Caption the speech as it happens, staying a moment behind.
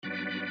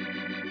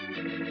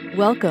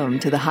Welcome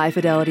to the High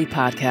Fidelity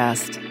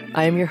Podcast.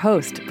 I am your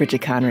host,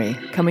 Bridget Conry,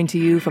 coming to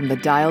you from the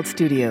Dialed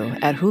Studio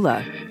at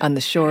Hula on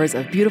the shores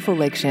of beautiful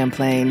Lake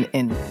Champlain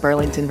in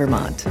Burlington,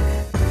 Vermont.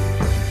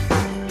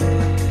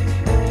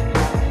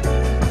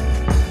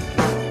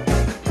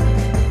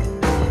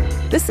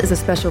 This is a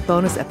special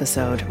bonus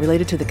episode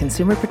related to the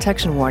consumer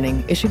protection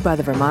warning issued by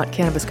the Vermont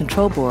Cannabis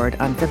Control Board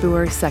on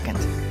February 2nd.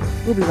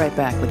 We'll be right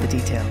back with the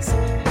details.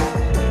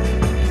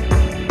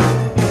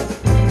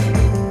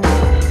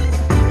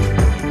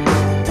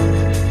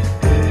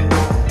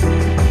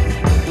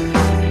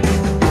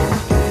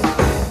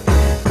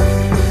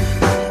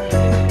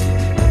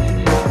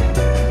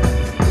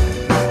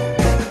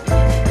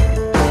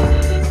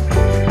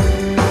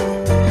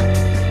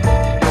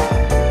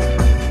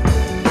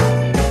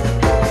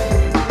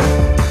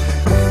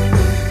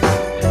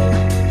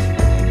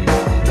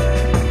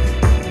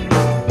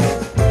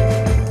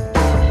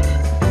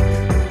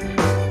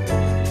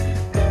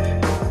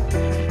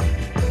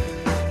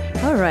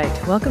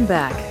 Welcome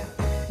back.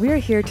 We are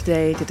here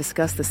today to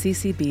discuss the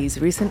CCB's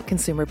recent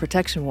consumer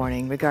protection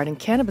warning regarding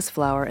cannabis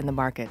flower in the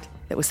market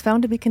that was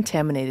found to be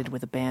contaminated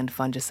with a banned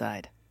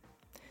fungicide.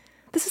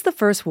 This is the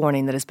first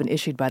warning that has been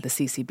issued by the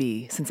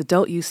CCB since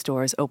adult use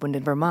stores opened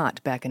in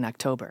Vermont back in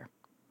October.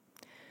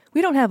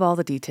 We don't have all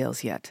the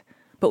details yet,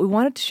 but we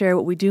wanted to share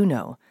what we do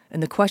know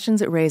and the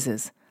questions it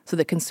raises so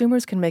that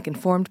consumers can make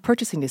informed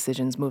purchasing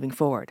decisions moving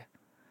forward.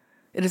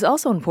 It is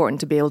also important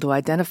to be able to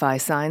identify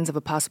signs of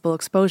a possible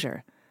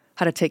exposure,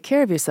 how to take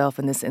care of yourself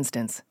in this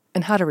instance,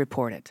 and how to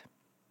report it.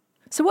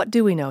 So what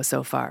do we know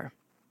so far?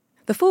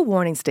 The full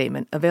warning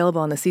statement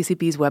available on the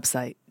CCB's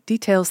website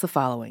details the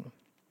following.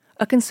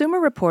 A consumer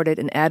reported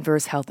an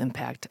adverse health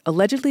impact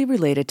allegedly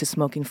related to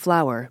smoking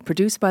flower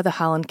produced by the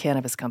Holland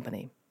Cannabis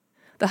Company.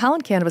 The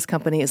Holland Cannabis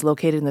Company is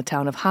located in the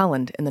town of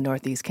Holland in the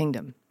Northeast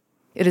Kingdom.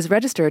 It is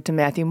registered to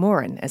Matthew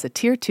Morin as a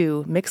Tier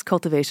 2 mixed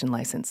cultivation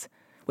license,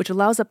 which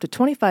allows up to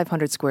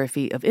 2,500 square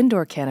feet of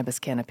indoor cannabis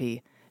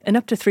canopy and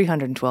up to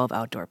 312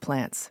 outdoor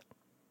plants.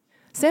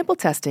 Sample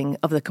testing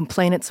of the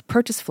complainant's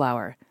purchased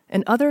flower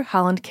and other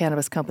Holland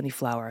Cannabis Company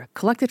flower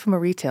collected from a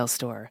retail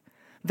store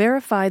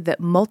verified that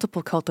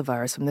multiple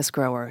cultivars from this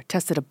grower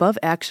tested above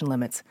action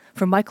limits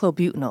for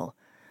myclobutanol,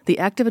 the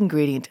active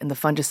ingredient in the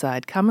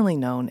fungicide commonly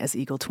known as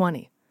Eagle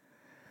 20.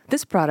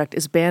 This product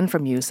is banned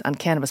from use on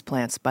cannabis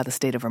plants by the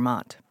state of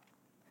Vermont.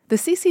 The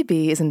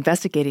CCB is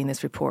investigating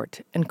this report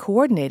and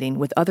coordinating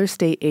with other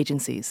state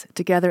agencies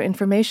to gather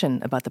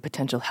information about the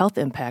potential health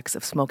impacts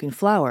of smoking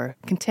flower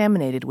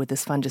contaminated with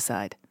this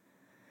fungicide.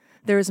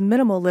 There is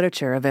minimal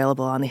literature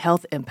available on the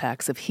health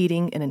impacts of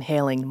heating and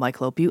inhaling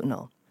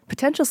myclobutanol.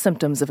 Potential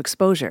symptoms of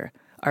exposure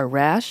are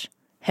rash,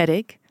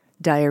 headache,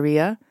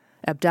 diarrhea,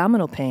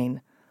 abdominal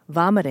pain,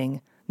 vomiting,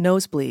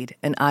 nosebleed,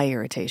 and eye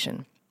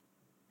irritation.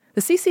 The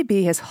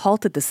CCB has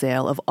halted the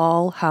sale of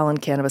all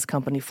Holland Cannabis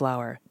Company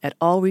flower at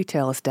all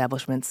retail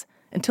establishments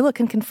until it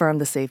can confirm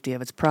the safety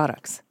of its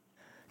products.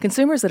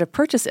 Consumers that have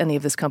purchased any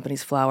of this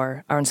company's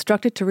flower are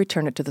instructed to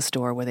return it to the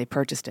store where they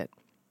purchased it.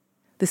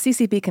 The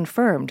CCB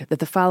confirmed that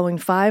the following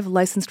 5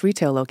 licensed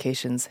retail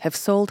locations have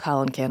sold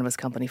Holland Cannabis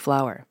Company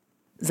flower: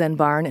 Zen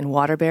Barn in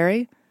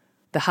Waterbury,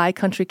 the High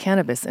Country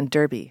Cannabis in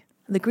Derby,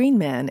 the Green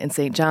Man in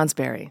St.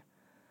 Johnsbury,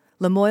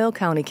 Lamoille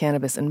County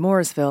Cannabis in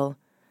Morrisville,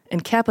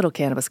 and Capital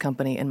Cannabis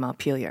Company in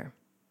Montpelier.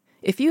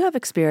 If you have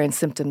experienced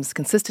symptoms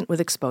consistent with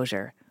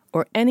exposure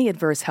or any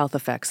adverse health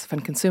effects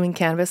from consuming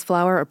cannabis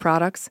flower or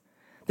products,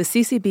 the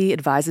CCB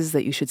advises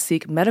that you should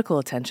seek medical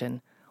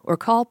attention or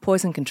call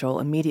poison control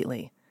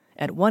immediately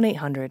at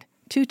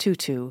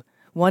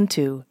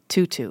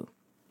 1-800-222-1222.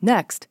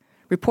 Next,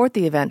 report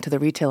the event to the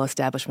retail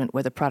establishment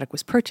where the product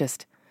was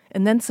purchased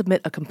and then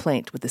submit a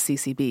complaint with the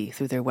CCB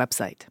through their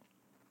website.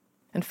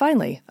 And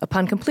finally,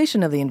 upon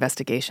completion of the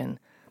investigation,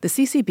 the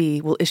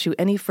CCB will issue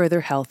any further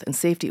health and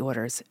safety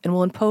orders and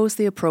will impose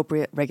the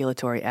appropriate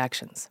regulatory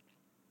actions.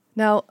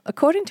 Now,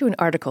 according to an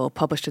article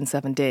published in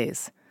 7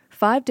 Days,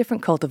 5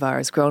 different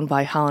cultivars grown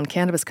by Holland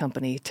Cannabis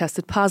Company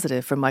tested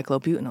positive for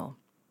myclobutanol.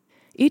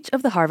 Each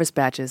of the harvest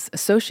batches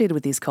associated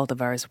with these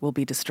cultivars will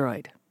be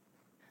destroyed.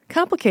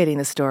 Complicating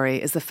the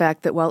story is the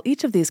fact that while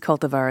each of these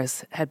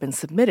cultivars had been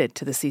submitted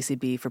to the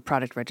CCB for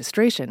product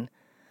registration,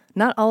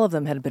 not all of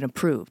them had been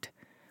approved,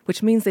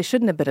 which means they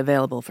shouldn't have been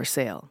available for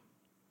sale.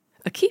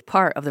 A key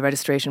part of the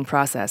registration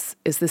process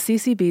is the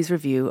CCB's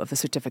review of the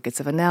certificates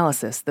of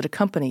analysis that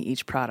accompany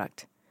each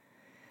product.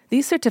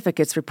 These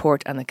certificates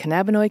report on the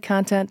cannabinoid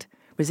content,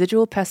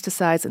 residual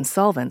pesticides and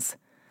solvents,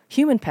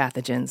 human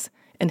pathogens,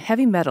 and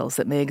heavy metals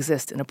that may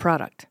exist in a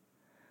product.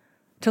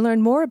 To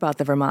learn more about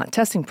the Vermont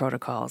testing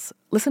protocols,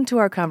 listen to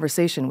our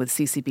conversation with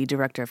CCB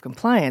Director of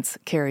Compliance,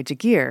 Carrie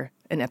Jagir,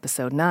 in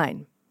Episode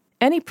 9.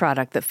 Any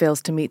product that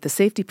fails to meet the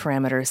safety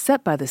parameters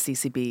set by the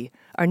CCB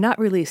are not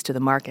released to the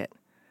market.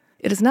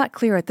 It is not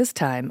clear at this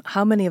time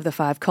how many of the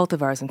 5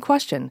 cultivars in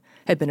question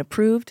had been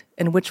approved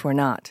and which were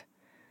not.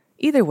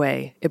 Either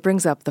way, it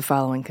brings up the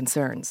following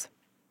concerns.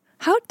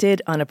 How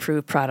did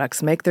unapproved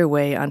products make their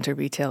way onto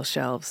retail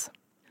shelves?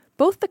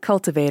 Both the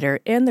cultivator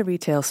and the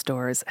retail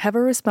stores have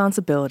a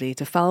responsibility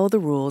to follow the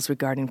rules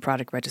regarding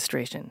product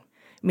registration,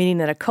 meaning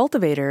that a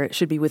cultivator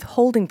should be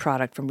withholding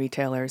product from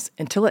retailers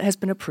until it has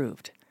been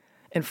approved.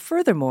 And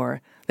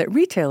furthermore, that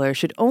retailers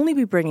should only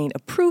be bringing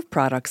approved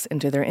products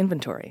into their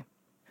inventory.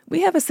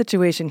 We have a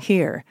situation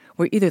here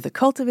where either the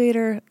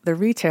cultivator, the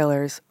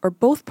retailers, or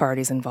both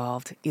parties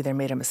involved either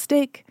made a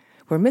mistake,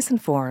 were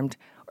misinformed,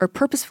 or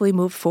purposefully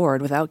moved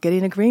forward without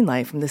getting a green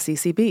light from the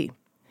CCB.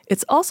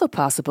 It's also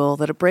possible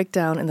that a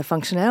breakdown in the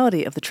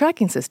functionality of the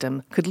tracking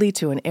system could lead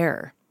to an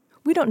error.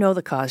 We don't know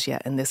the cause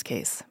yet in this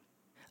case.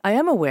 I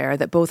am aware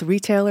that both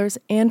retailers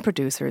and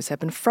producers have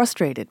been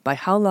frustrated by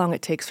how long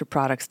it takes for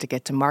products to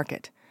get to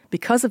market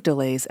because of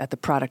delays at the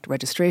product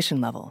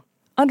registration level.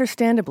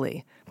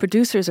 Understandably,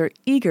 producers are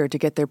eager to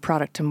get their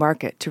product to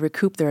market to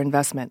recoup their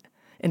investment,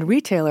 and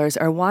retailers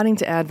are wanting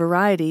to add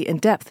variety and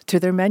depth to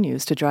their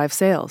menus to drive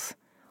sales.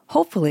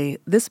 Hopefully,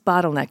 this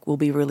bottleneck will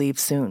be relieved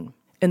soon.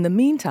 In the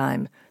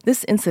meantime,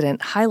 this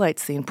incident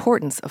highlights the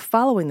importance of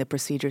following the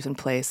procedures in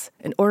place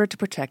in order to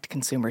protect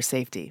consumer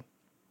safety.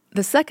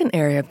 The second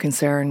area of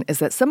concern is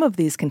that some of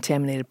these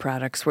contaminated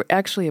products were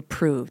actually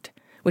approved,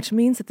 which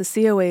means that the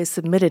COAs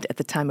submitted at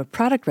the time of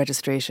product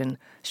registration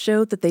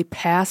showed that they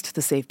passed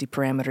the safety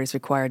parameters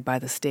required by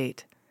the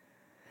state.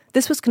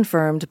 This was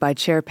confirmed by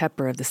Chair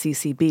Pepper of the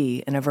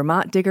CCB in a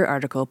Vermont Digger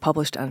article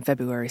published on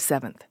February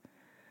 7th.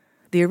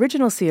 The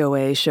original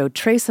COA showed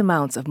trace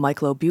amounts of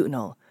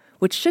myclobutanol,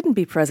 which shouldn't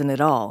be present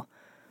at all,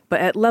 but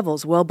at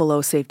levels well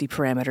below safety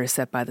parameters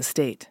set by the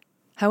state.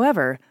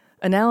 However,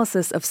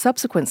 analysis of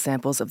subsequent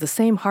samples of the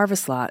same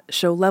harvest lot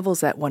show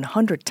levels at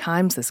 100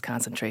 times this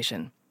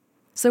concentration.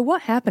 So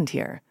what happened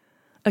here?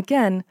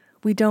 Again,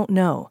 we don't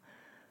know.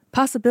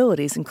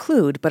 Possibilities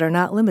include, but are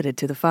not limited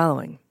to, the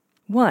following.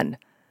 1.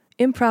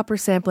 Improper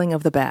sampling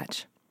of the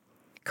batch.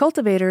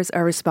 Cultivators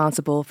are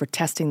responsible for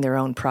testing their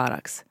own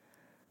products.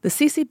 The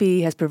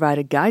CCB has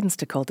provided guidance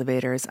to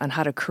cultivators on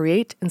how to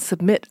create and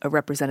submit a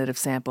representative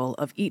sample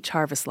of each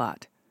harvest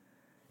lot.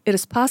 It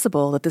is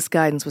possible that this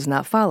guidance was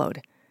not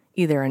followed,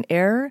 either in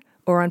error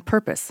or on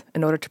purpose,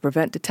 in order to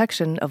prevent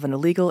detection of an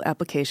illegal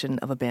application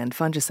of a banned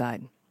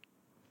fungicide.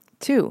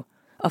 2.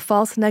 A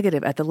false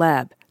negative at the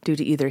lab due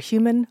to either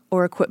human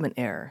or equipment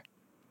error.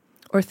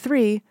 Or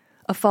 3.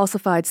 A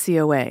falsified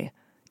COA,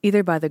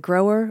 either by the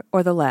grower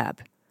or the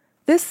lab.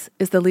 This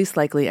is the least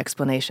likely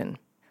explanation.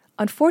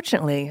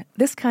 Unfortunately,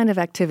 this kind of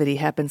activity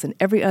happens in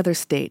every other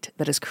state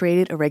that has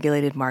created a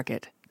regulated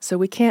market, so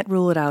we can't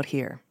rule it out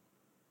here.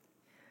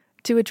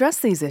 To address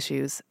these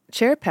issues,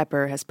 Chair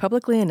Pepper has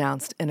publicly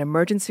announced an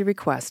emergency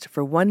request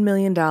for $1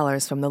 million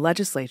from the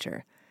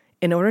legislature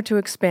in order to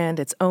expand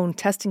its own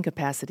testing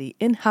capacity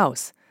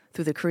in-house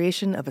through the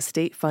creation of a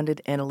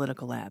state-funded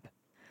analytical lab.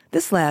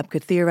 This lab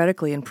could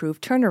theoretically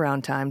improve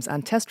turnaround times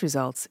on test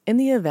results in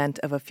the event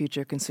of a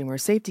future consumer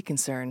safety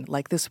concern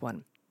like this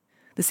one.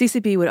 The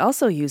CCB would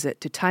also use it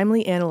to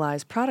timely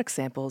analyze product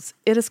samples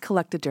it has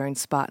collected during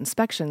spot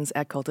inspections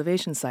at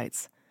cultivation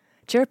sites.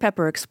 Chair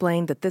Pepper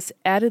explained that this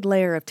added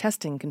layer of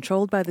testing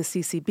controlled by the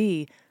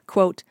CCB,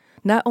 quote,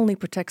 not only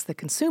protects the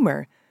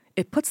consumer,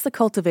 it puts the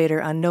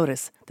cultivator on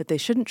notice that they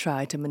shouldn't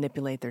try to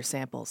manipulate their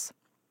samples.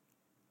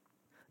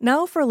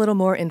 Now for a little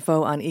more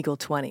info on Eagle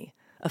 20,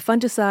 a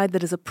fungicide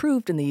that is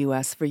approved in the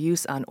U.S. for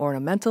use on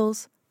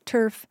ornamentals,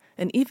 turf,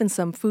 and even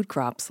some food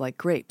crops like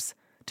grapes,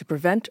 to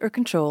prevent or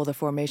control the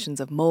formations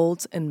of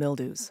molds and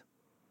mildews.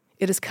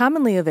 It is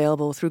commonly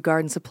available through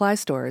garden supply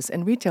stores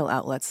and retail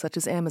outlets such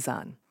as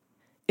Amazon.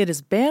 It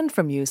is banned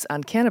from use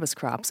on cannabis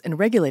crops in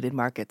regulated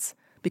markets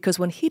because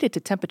when heated to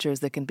temperatures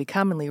that can be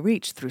commonly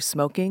reached through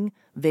smoking,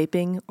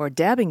 vaping, or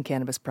dabbing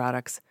cannabis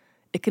products,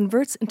 it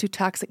converts into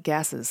toxic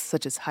gases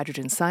such as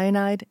hydrogen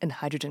cyanide and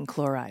hydrogen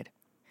chloride.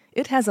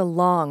 It has a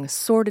long,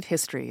 sordid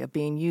history of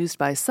being used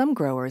by some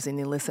growers in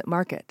the illicit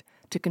market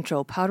to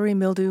control powdery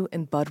mildew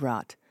and bud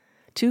rot,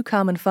 two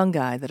common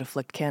fungi that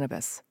afflict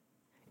cannabis.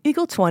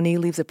 Eagle 20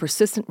 leaves a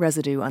persistent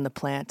residue on the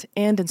plant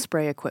and in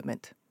spray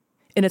equipment.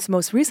 In its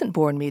most recent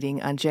board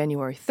meeting on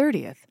January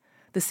 30th,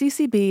 the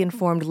CCB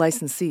informed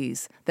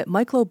licensees that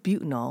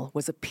myclobutanol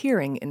was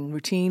appearing in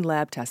routine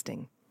lab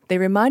testing. They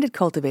reminded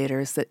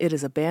cultivators that it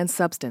is a banned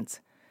substance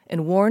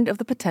and warned of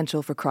the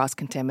potential for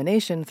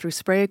cross-contamination through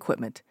spray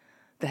equipment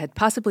that had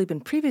possibly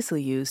been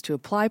previously used to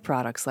apply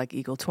products like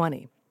Eagle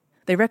 20.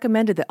 They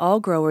recommended that all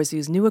growers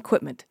use new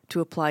equipment to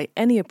apply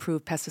any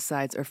approved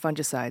pesticides or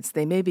fungicides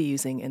they may be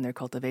using in their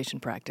cultivation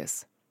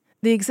practice.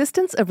 The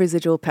existence of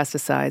residual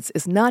pesticides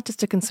is not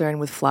just a concern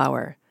with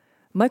flower.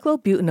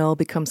 Myclobutanol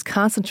becomes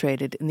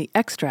concentrated in the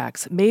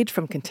extracts made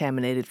from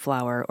contaminated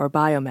flour or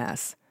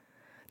biomass.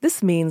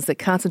 This means that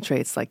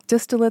concentrates like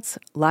distillates,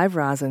 live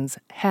rosins,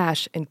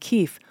 hash, and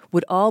keef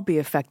would all be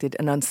affected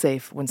and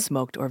unsafe when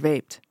smoked or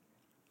vaped.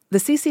 The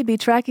CCB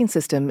tracking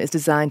system is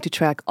designed to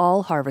track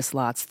all harvest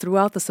lots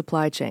throughout the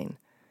supply chain.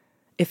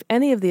 If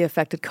any of the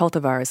affected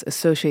cultivars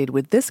associated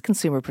with this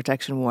consumer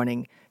protection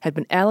warning had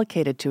been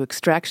allocated to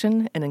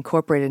extraction and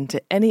incorporated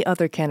into any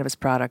other cannabis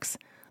products,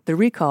 the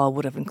recall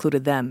would have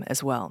included them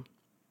as well.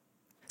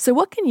 So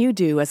what can you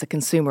do as a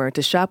consumer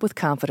to shop with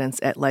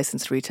confidence at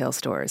licensed retail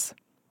stores?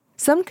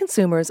 Some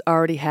consumers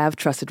already have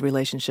trusted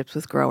relationships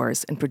with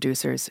growers and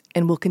producers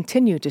and will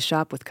continue to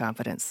shop with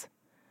confidence.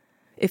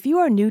 If you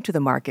are new to the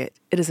market,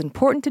 it is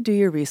important to do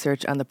your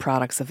research on the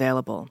products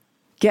available.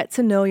 Get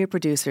to know your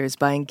producers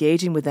by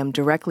engaging with them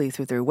directly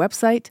through their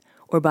website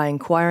or by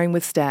inquiring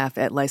with staff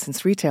at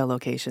licensed retail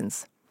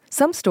locations.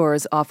 Some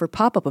stores offer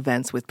pop-up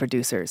events with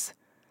producers.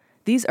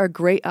 These are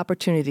great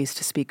opportunities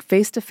to speak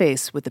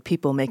face-to-face with the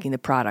people making the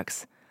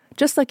products,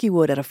 just like you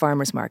would at a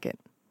farmer's market.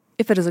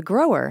 If it is a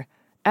grower,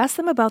 ask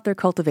them about their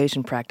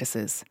cultivation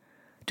practices.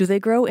 Do they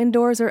grow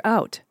indoors or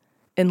out?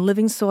 In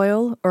living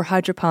soil or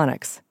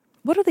hydroponics?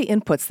 What are the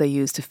inputs they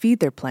use to feed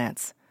their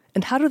plants?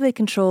 And how do they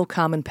control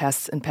common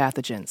pests and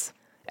pathogens?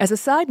 As a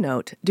side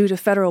note, due to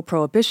federal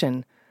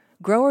prohibition,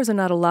 growers are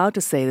not allowed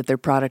to say that their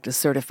product is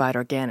certified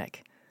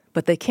organic,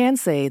 but they can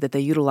say that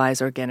they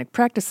utilize organic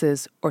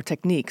practices or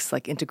techniques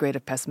like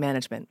integrative pest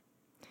management.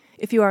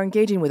 If you are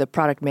engaging with a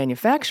product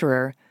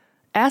manufacturer,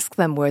 ask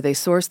them where they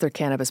source their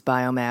cannabis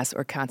biomass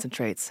or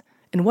concentrates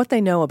and what they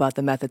know about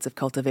the methods of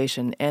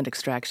cultivation and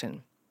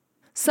extraction.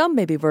 Some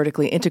may be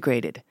vertically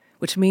integrated,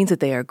 which means that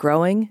they are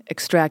growing,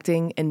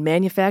 extracting, and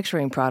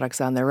manufacturing products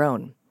on their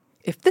own.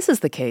 If this is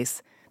the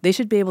case, they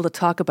should be able to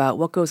talk about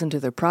what goes into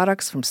their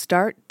products from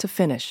start to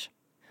finish.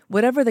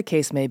 Whatever the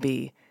case may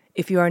be,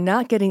 if you are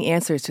not getting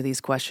answers to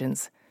these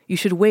questions, you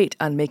should wait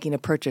on making a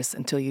purchase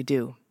until you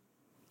do.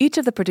 Each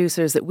of the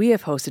producers that we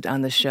have hosted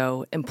on this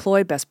show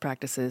employ best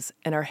practices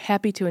and are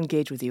happy to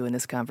engage with you in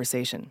this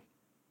conversation.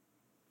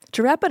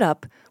 To wrap it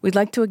up, we'd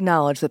like to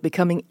acknowledge that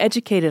becoming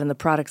educated on the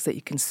products that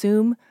you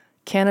consume,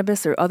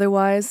 cannabis or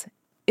otherwise,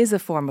 is a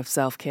form of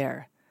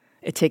self-care.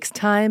 It takes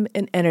time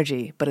and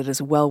energy, but it is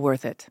well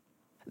worth it.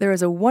 There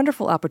is a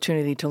wonderful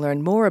opportunity to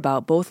learn more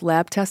about both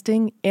lab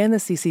testing and the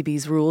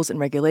CCB's rules and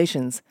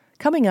regulations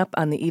coming up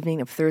on the evening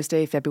of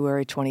Thursday,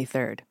 February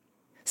 23rd.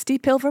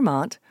 Steep Hill,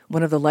 Vermont,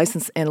 one of the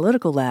licensed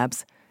analytical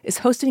labs, is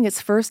hosting its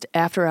first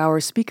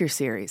after-hours speaker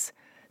series,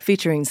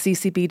 featuring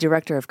CCB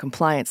Director of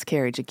Compliance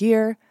Carrie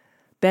Jagier,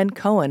 Ben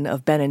Cohen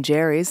of Ben &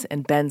 Jerry's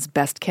and Ben's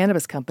Best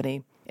Cannabis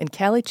Company, and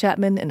Callie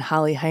Chapman and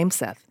Holly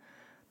Heimseth,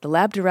 the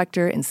lab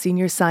director and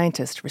senior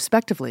scientist,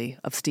 respectively,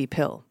 of Steep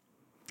Hill.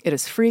 It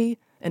is free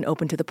and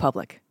open to the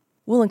public.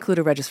 We'll include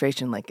a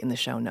registration link in the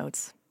show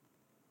notes.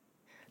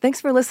 Thanks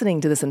for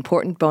listening to this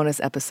important bonus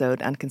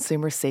episode on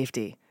consumer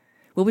safety.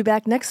 We'll be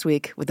back next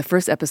week with the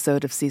first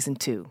episode of Season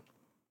 2.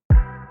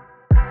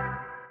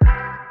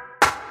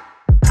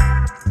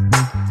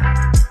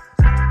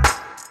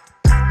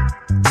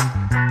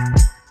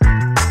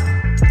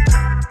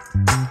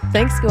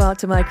 Thanks go out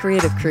to my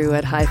creative crew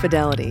at High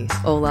Fidelity,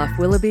 Olaf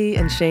Willoughby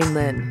and Shane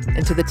Lynn,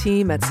 and to the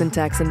team at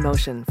Syntax in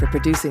Motion for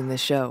producing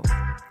this show.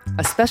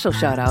 A special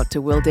shout out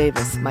to Will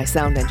Davis, my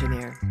sound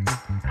engineer.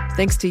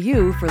 Thanks to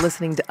you for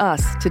listening to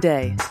us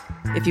today.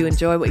 If you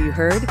enjoy what you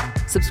heard,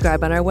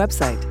 subscribe on our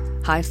website,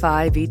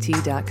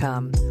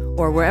 hi5vt.com,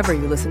 or wherever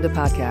you listen to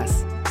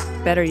podcasts.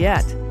 Better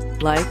yet,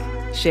 like,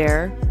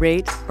 share,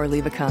 rate, or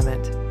leave a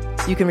comment.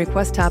 You can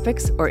request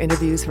topics or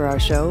interviews for our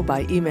show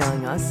by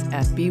emailing us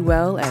at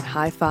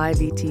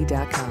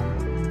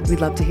bewell@hi5vt.com. We'd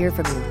love to hear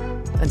from you.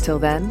 Until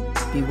then,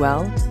 be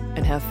well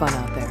and have fun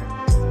out there.